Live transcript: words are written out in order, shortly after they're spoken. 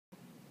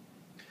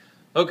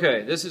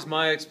Okay, this is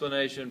my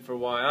explanation for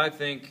why I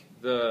think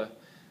the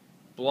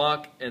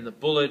block and the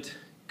bullet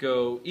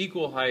go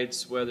equal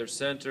heights, whether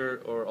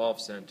center or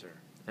off-center.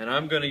 And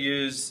I'm going to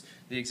use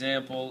the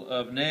example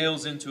of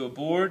nails into a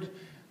board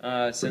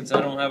since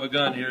I don't have a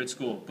gun here at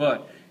school.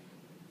 But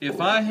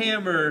if I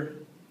hammer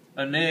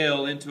a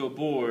nail into a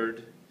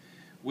board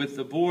with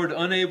the board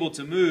unable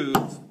to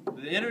move,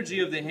 the energy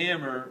of the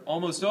hammer,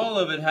 almost all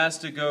of it has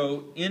to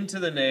go into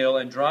the nail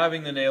and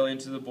driving the nail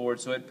into the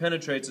board so it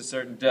penetrates a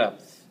certain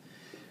depth.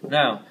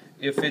 Now,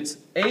 if it's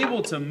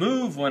able to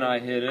move when I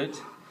hit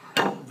it,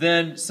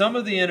 then some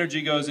of the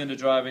energy goes into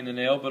driving the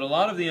nail, but a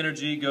lot of the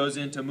energy goes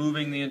into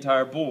moving the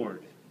entire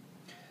board.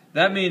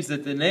 That means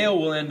that the nail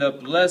will end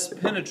up less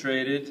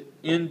penetrated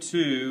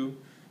into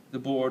the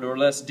board or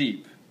less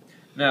deep.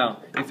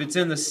 Now, if it's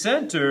in the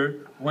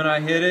center, when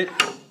I hit it,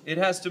 it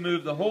has to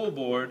move the whole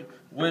board.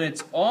 When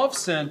it's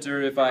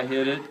off-center, if I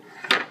hit it,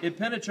 it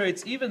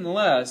penetrates even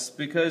less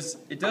because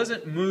it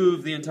doesn't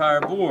move the entire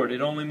board. It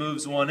only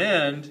moves one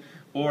end,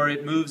 or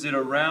it moves it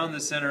around the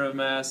center of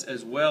mass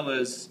as well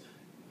as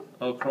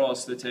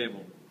across the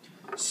table.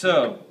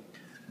 So,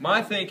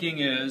 my thinking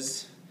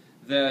is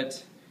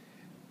that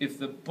if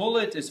the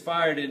bullet is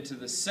fired into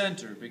the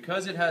center,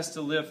 because it has to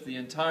lift the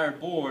entire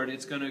board,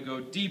 it's going to go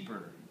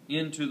deeper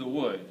into the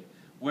wood.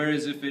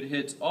 Whereas if it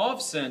hits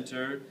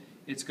off-center,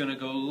 it's going to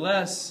go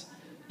less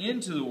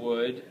into the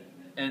wood,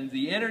 and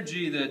the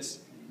energy that's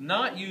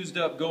not used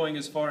up going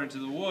as far into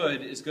the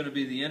wood is going to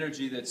be the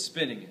energy that's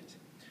spinning it.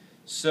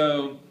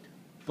 So,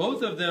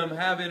 both of them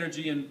have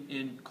energy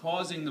in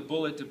causing the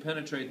bullet to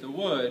penetrate the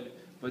wood,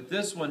 but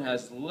this one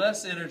has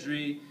less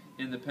energy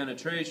in the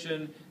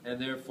penetration, and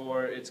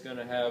therefore it's going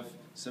to have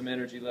some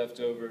energy left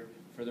over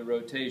for the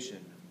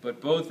rotation.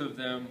 But both of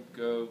them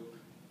go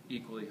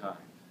equally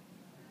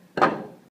high.